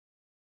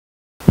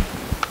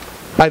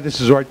Hi,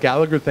 this is Art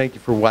Gallagher. Thank you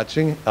for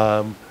watching.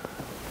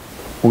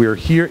 We are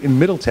here in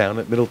Middletown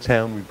at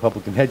Middletown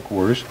Republican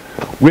headquarters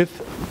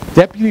with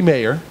Deputy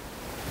Mayor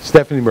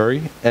Stephanie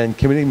Murray and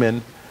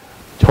Committeeman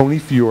Tony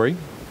Fiore,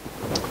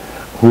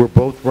 who are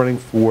both running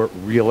for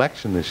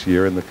re-election this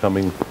year in the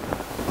coming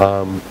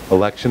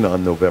election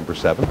on November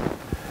 7th.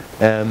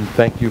 And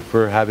thank you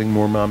for having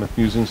More Monmouth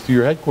Musings to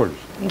your headquarters.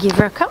 Thank you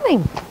for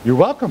coming. You're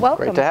welcome.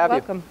 Welcome. Great to have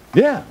Welcome.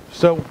 you. Yeah.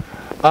 So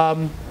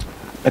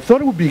I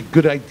thought it would be a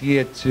good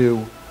idea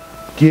to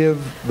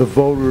give the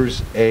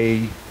voters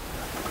a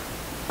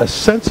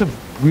sense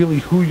of really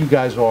who you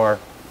guys are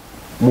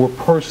more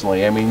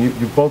personally. I mean,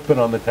 you've both been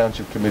on the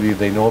Township Committee.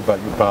 They know about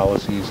your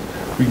policies.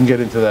 We can get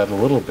into that in a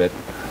little bit.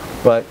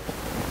 But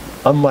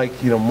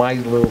unlike, my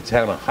little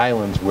town of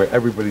Highlands where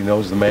everybody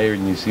knows the mayor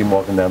and you see him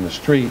walking down the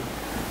street,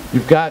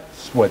 you've got,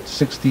 what,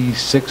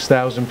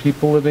 66,000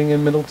 people living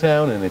in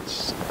Middletown, and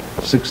it's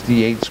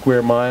 68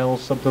 square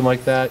miles, something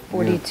like that.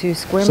 42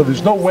 square miles. So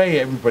there's no way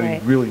everybody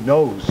really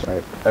knows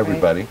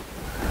everybody.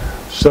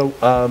 So,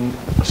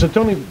 so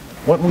Tony,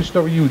 why don't we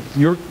start with you?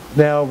 You're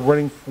now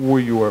running for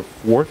your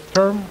 4th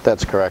term?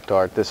 That's correct,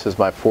 Art. This is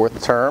my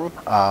 4th term.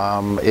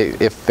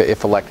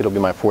 If elected, it'll be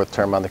my 4th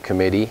term on the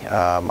committee.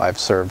 I've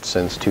served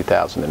since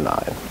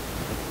 2009.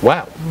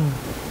 Wow.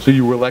 So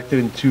you were elected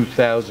in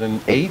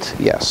 2008?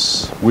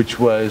 Yes. Which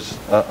was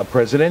a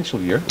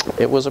presidential year.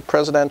 It was a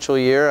presidential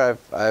year.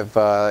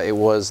 It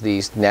was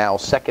the now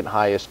 2nd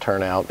highest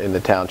turnout in the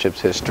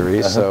township's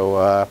history.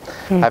 So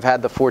I've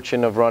had the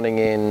fortune of running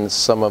in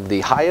some of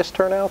the highest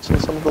turnouts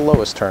and some of the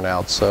lowest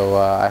turnouts. So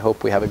I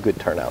hope we have a good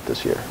turnout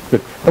this year.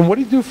 Good. And what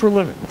do you do for a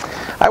living?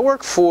 I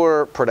work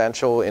for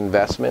Prudential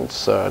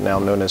Investments, now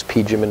known as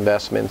PGIM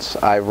Investments.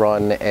 I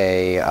run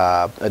a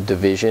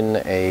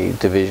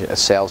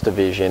sales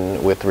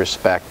division with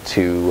respect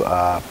to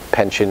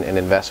pension and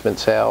investment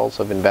sales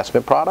of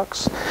investment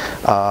products.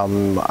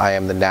 I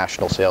am the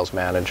national sales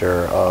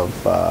manager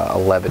of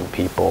 11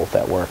 people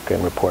that work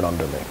and report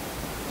under me.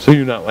 So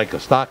you're not like a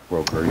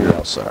stockbroker?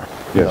 No, sir.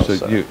 Yeah, no, so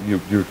sir.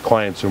 Your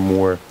clients are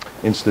more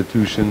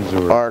institutions?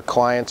 Or our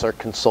clients are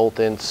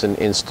consultants and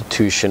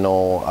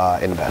institutional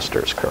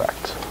investors,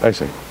 correct. I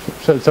see.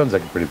 So it sounds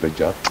like a pretty big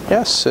job.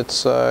 Yes,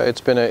 it's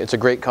a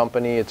great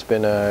company. I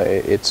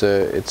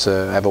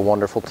have a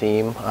wonderful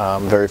team.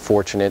 I'm very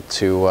fortunate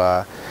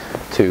to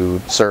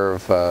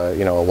serve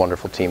a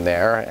wonderful team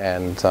there,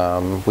 and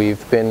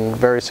we've been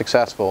very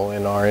successful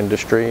in our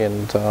industry,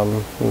 and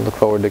look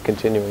forward to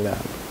continuing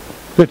that.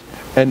 Good.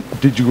 And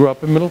did you grow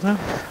up in Middletown?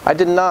 I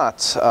did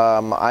not.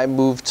 I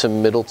moved to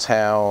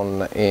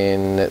Middletown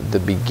in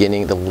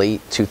the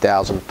late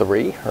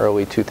 2003,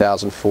 early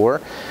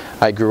 2004.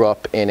 I grew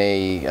up in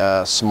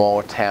a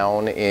smaller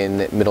town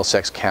in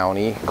Middlesex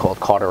County called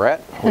Carteret,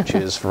 which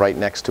is right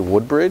next to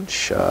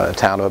Woodbridge, a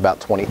town of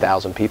about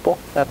 20,000 people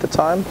at the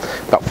time,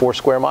 about 4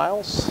 square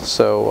miles.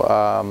 So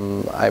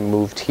I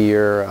moved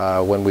here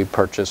when we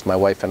purchased, my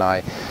wife and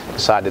I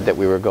decided that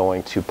we were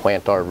going to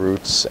plant our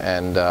roots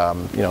and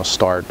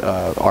start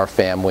our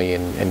family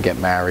and get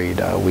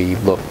married. We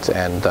looked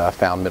and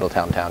found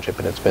Middletown Township,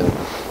 and it's been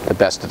the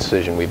best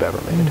decision we've ever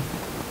made.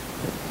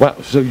 Wow,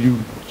 so you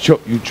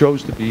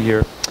chose to be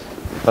here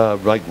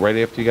like right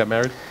after you got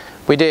married?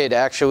 We did,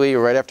 actually.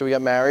 Right after we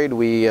got married,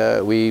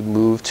 we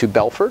moved to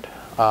Belford.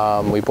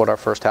 We bought our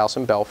first house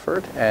in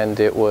Belford, and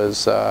it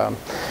was,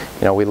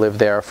 we lived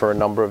there for a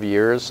number of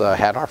years,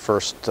 had our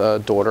first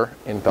daughter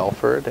in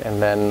Belford,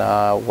 and then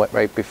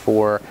right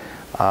before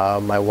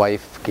my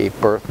wife gave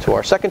birth to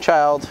our second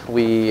child,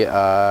 we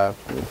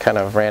kind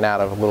of ran out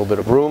of a little bit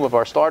of room of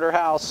our starter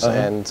house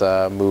and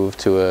moved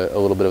to a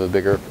little bit of a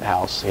bigger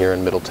house here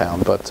in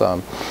Middletown. But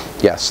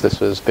yes, this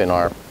has been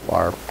our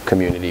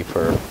community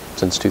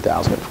since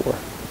 2004.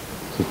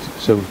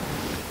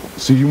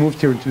 So you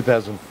moved here in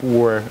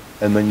 2004,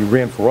 and then you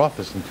ran for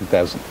office in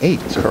 2008,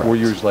 so Correct. 4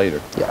 years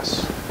later.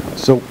 Yes.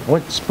 So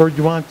what spurred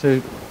you on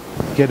to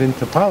get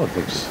into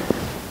politics?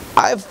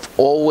 I've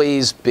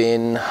always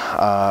been,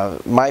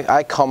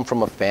 I come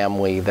from a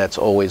family that's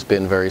always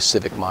been very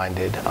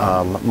civic-minded.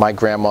 My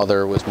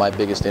grandmother was my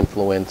biggest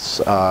influence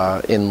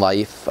in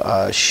life.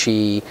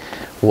 She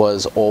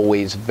was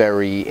always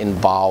very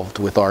involved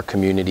with our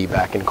community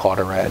back in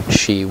Carteret.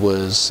 She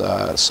was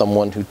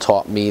someone who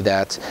taught me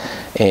that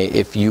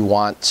if you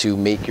want to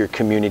make your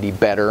community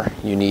better,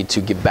 you need to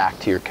give back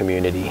to your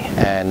community.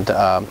 And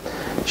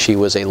she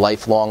was a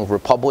lifelong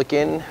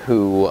Republican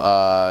who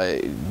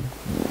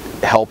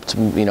helped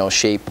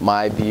shape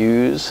my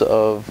views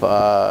of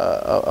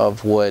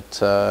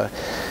what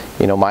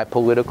my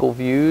political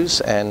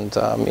views, and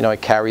I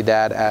carried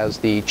that as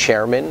the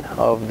chairman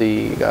of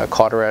the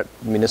Carteret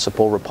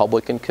Municipal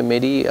Republican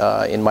Committee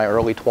in my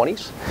early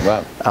 20s.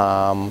 Wow.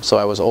 So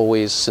I was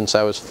always, since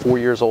I was 4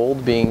 years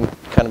old, being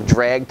kind of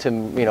dragged to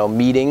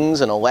meetings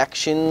and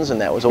elections,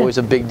 and that was always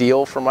a big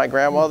deal for my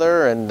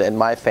grandmother and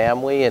my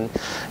family. And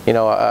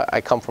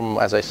I come from,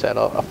 as I said,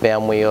 a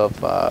family of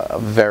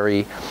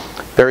very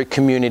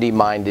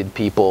community-minded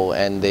people,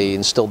 and they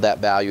instilled that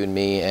value in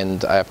me.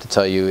 And I have to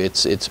tell you,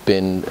 it's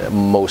been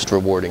most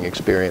rewarding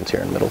experience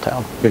here in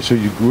Middletown. Okay, so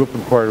you grew up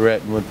in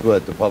Carteret and went through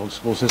the public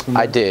school system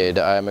there? I did.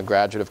 I'm a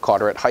graduate of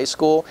Carteret High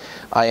School.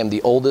 I am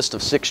the oldest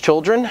of 6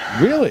 children.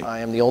 Really? I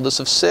am the oldest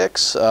of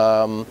 6.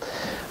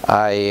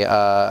 I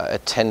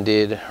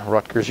attended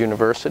Rutgers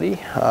University.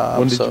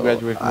 When did you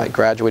graduate from I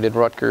graduated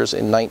Rutgers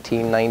in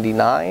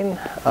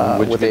 1999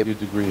 with a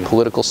degree?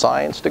 Political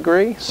science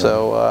degree.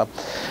 So,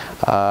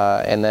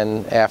 and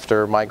then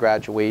after my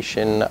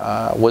graduation,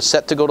 was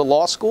set to go to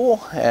law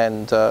school,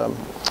 and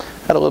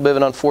had a little bit of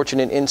an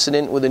unfortunate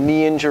incident with a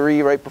knee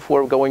injury right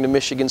before going to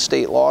Michigan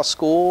State Law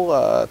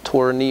School.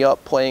 Tore a knee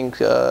up playing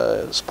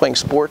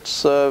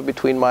sports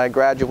between my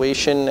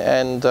graduation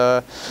and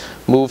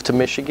moved to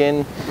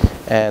Michigan,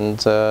 and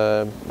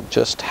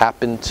just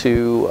happened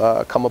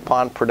to come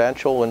upon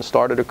Prudential and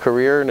started a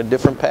career in a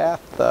different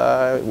path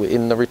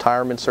in the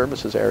retirement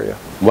services area.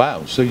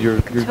 Wow, so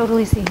you're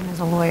Totally see him as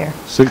a lawyer.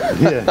 so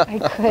yeah. I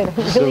could,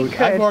 I So really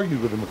could. I've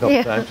argued with him a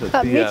couple times.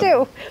 But Me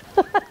too.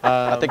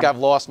 I think I've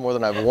lost more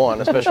than I've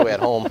won, especially at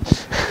home.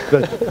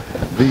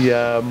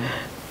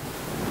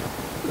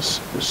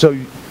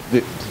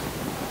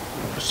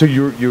 So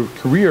your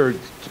career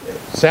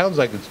sounds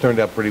like it's turned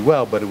out pretty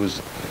well, but it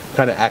was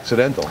kind of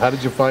accidental. How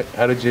did you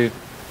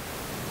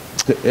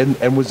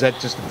and was that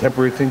just a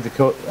temporary thing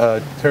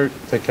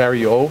to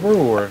carry you over,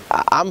 or?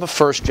 I'm a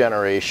first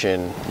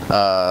generation.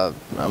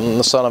 I'm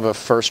the son of a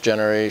first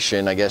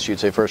generation, I guess you'd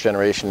say first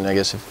generation. I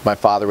guess if my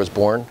father was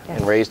born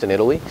and raised in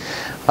Italy.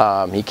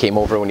 He came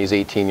over when he was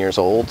 18 years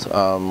old,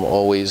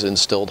 always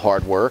instilled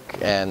hard work,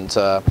 and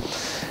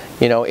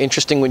you know,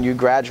 interesting when you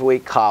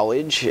graduate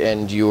college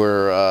and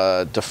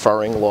you're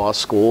deferring law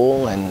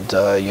school, and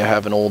you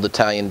have an old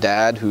Italian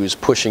dad who's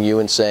pushing you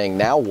and saying,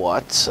 now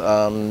what?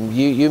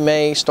 You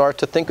may start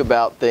to think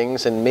about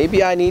things, and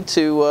maybe I need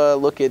to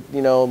look at,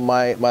 you know,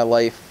 my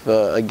life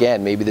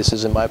again. Maybe this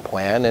isn't my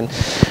plan. And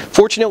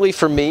fortunately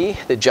for me,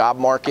 the job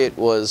market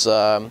was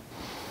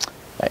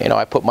you know,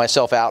 I put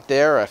myself out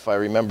there. If I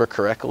remember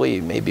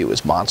correctly, maybe it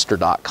was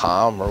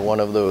Monster.com or one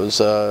of those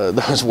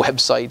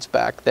websites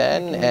back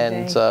then.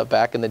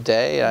 Back in the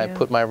day, yeah. I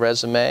put my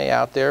resume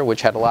out there,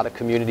 which had a lot of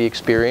community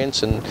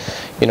experience, and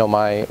you know,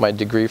 my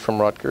degree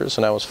from Rutgers.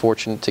 And I was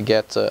fortunate to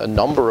get a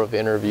number of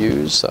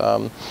interviews.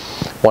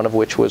 One of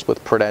which was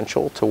with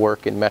Prudential to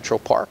work in Metro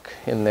Park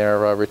in their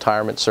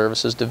retirement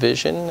services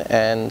division.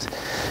 And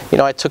you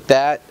know, I took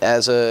that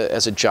as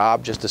a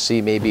job just to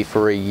see maybe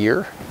for a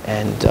year,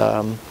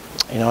 and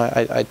you know,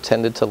 I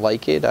tended to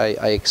like it.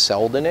 I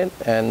excelled in it,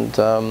 and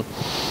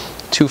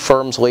 2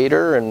 firms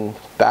later, and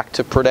back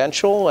to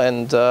Prudential,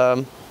 and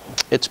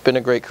it's been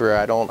a great career.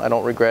 I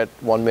don't regret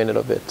 1 minute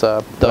of it.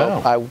 Though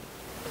Wow. I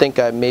think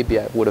maybe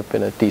I would have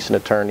been a decent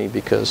attorney,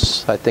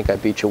 because I think I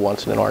beat you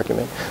once in an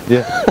argument.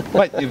 Yeah,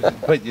 but we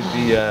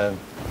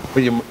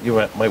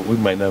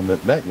might not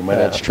have met. You might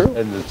That's have true.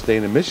 ended up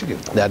staying in Michigan.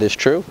 That is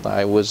true.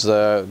 I was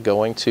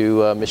going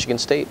to Michigan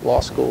State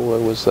Law School.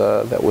 It was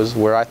that was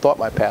where I thought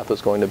my path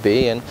was going to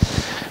be, and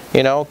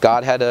you know,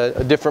 God had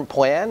a different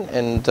plan,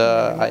 and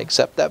I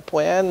accept that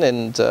plan,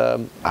 and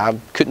I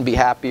couldn't be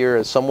happier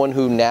as someone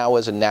who now,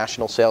 as a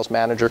national sales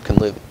manager, can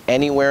live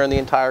anywhere in the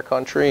entire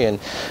country. And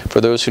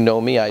for those who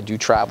know me, I do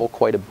travel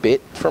quite a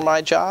bit for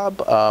my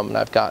job, and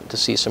I've gotten to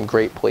see some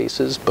great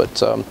places,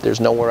 but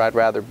there's nowhere I'd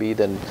rather be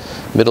than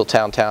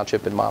Middletown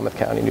Township in Monmouth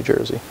County, New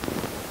Jersey.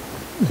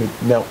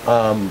 Now,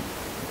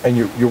 and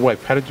your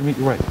wife, how did you meet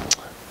your wife?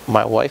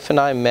 My wife and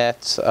I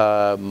met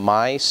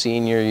my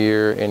senior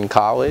year in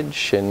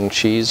college, and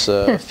she's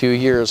a few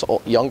years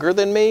younger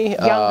than me.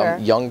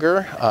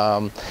 Younger.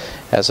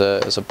 As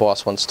a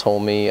boss once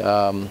told me,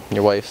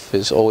 your wife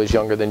is always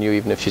younger than you,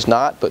 even if she's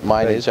not, but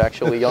mine is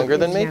actually younger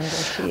than me.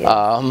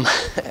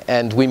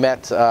 And we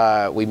met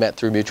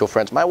through mutual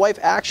friends. My wife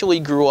actually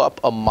grew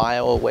up a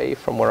mile away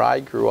from where I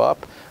grew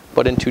up,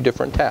 but in 2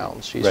 different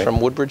towns. She's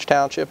from Woodbridge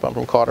Township, I'm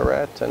from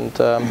Carteret, and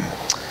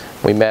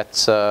we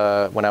met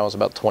when I was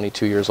about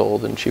 22 years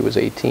old, and she was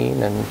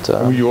 18. And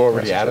were you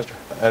already out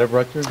of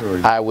Rutgers?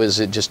 Or? I was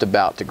just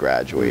about to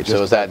graduate, so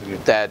it was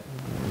that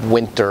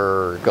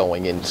winter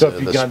going into the spring. So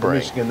if you'd gone to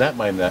Michigan, that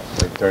might not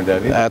have turned out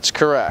either. That's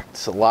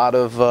correct. A lot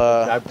of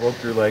God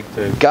broke your leg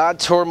to... God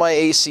tore my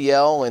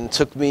ACL and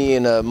took me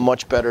in a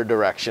much better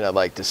direction, I'd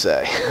like to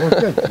say. Well,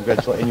 good.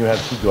 Congratulations. And you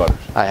have 2 daughters.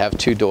 I have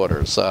 2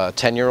 daughters. A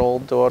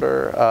 10-year-old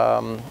daughter,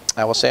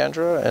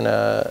 Alessandra, and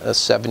a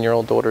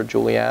 7-year-old daughter,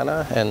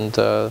 Juliana, and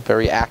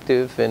very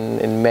active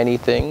in many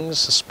things,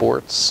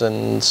 sports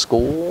and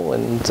school,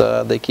 and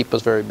they keep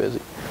us very busy.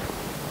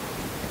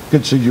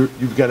 Good. So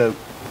you've got a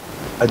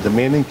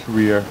demanding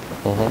career.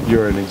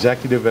 You're an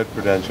executive at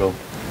Prudential.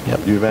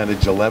 You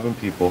manage 11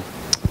 people.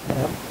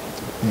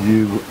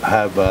 You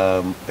have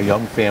a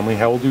young family.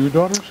 How old are your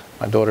daughters?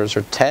 My daughters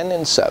are 10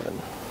 and 7.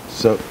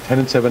 So 10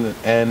 and 7.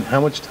 And how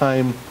much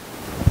time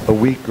a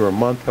week or a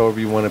month, however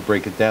you want to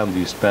break it down, do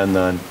you spend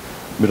on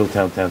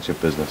Middletown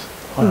Township business?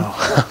 Wow.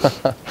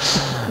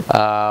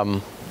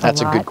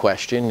 That's a good lot?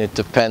 question. It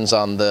depends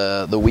on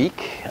the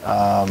week.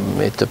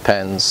 It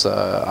depends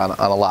on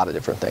a lot of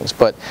different things.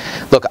 But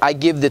look, I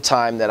give the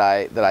time that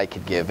I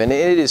could give, and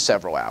it is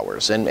several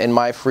hours. And in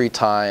my free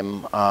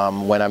time,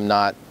 when I'm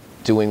not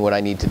doing what I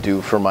need to do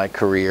for my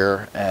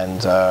career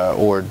and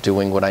or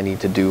doing what I need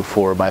to do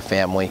for my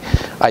family,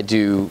 I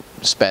do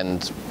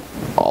spend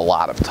a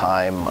lot of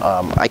time.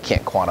 I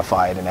can't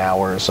quantify it in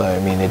hours. I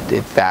mean,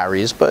 it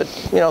varies, but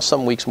you know,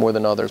 some weeks more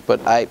than others.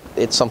 But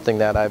it's something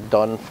that I've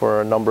done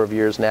for a number of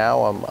years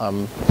now.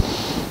 I'm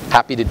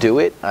happy to do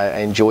it. I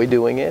enjoy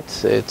doing it.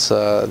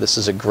 This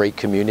is a great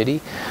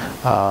community.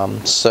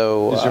 Is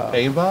there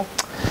pay involved?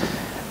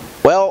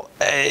 Well,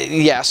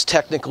 yes,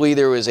 technically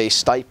there was a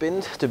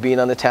stipend to being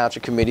on the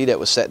township committee that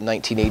was set in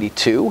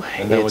 1982.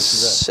 It's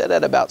set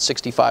at about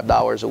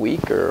 $65 a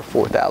week or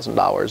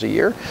 $4,000 a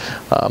year.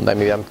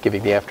 Maybe I'm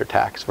giving the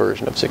after-tax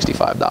version of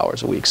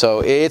 $65 a week. So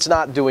it's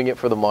not doing it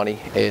for the money.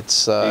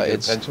 It's Do you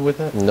get a pension with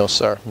that? No,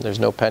 sir. There's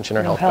no pension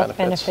or No health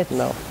benefits.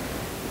 No.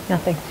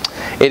 Nothing.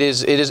 It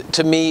is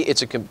to me.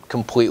 It's a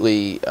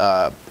completely.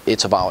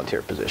 It's a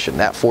volunteer position.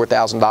 That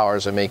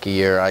 $4,000 I make a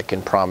year, I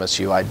can promise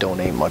you, I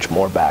donate much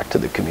more back to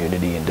the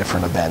community in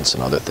different events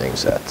and other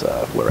things that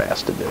we're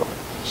asked to do.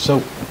 So,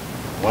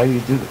 why do you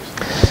do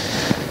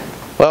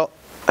this? Well,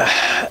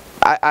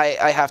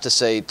 I have to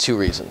say two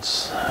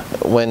reasons.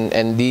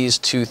 And these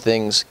two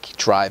things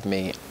drive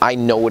me. I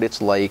know what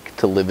it's like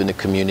to live in a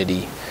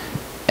community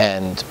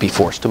and be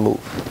forced to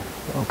move.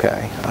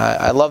 Okay,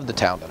 I love the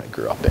town that I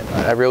grew up in.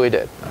 I really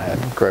did.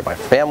 My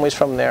family's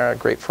from there,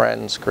 great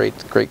friends,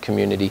 great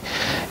community,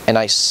 and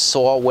I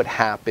saw what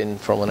happened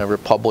from when a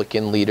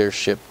Republican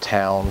leadership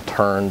town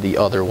turned the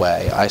other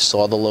way. I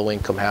saw the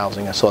low-income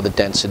housing, I saw the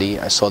density,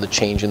 I saw the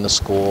change in the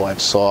school, I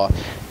saw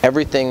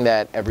everything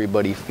that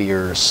everybody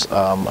fears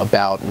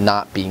about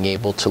not being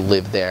able to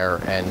live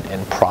there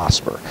and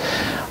prosper.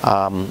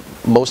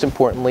 Most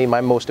importantly,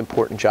 my most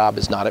important job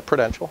is not at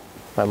Prudential.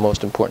 My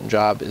most important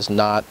job is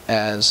not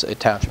as a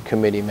township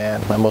committee man.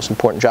 My most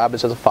important job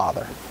is as a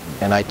father.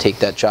 And I take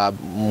that job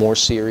more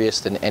serious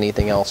than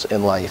anything else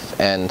in life.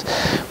 And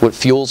what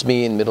fuels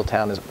me in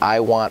Middletown is I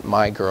want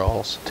my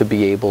girls to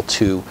be able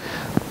to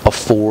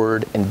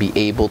afford and be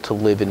able to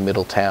live in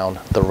Middletown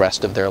the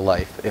rest of their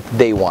life if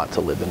they want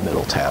to live in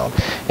Middletown,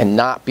 and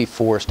not be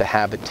forced to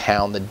have a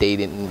town that they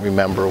didn't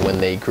remember when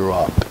they grew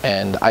up.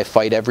 And I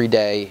fight every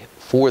day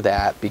for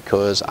that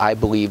because I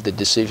believe the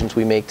decisions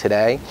we make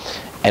today,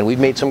 and we've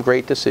made some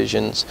great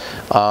decisions,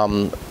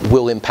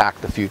 will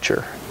impact the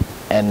future.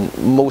 And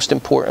most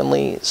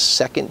importantly,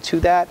 second to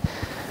that,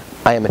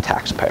 I am a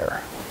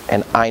taxpayer.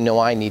 And I know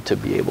I need to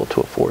be able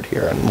to afford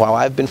here. And while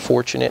I've been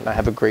fortunate and I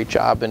have a great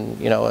job and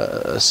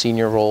a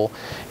senior role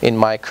in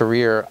my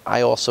career,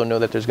 I also know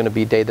that there's going to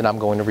be a day that I'm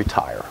going to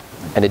retire.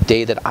 And a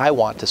day that I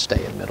want to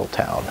stay in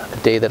Middletown. A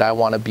day that I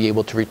want to be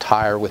able to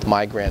retire with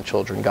my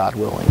grandchildren, God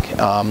willing.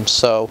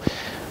 So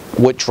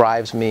what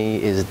drives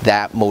me is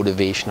that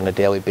motivation on a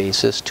daily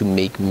basis to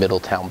make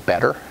Middletown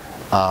better.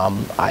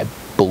 I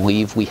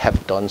believe we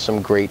have done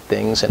some great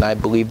things, and I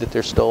believe that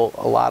there's still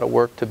a lot of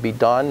work to be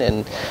done,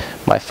 and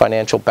my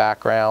financial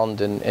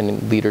background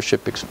and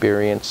leadership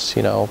experience,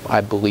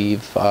 I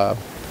believe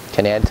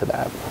can add to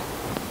that.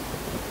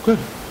 Good.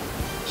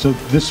 So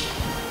this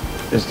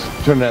is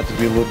turned out to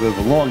be a little bit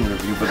of a long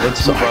interview, but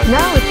let's move on.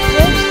 No,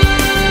 it's good.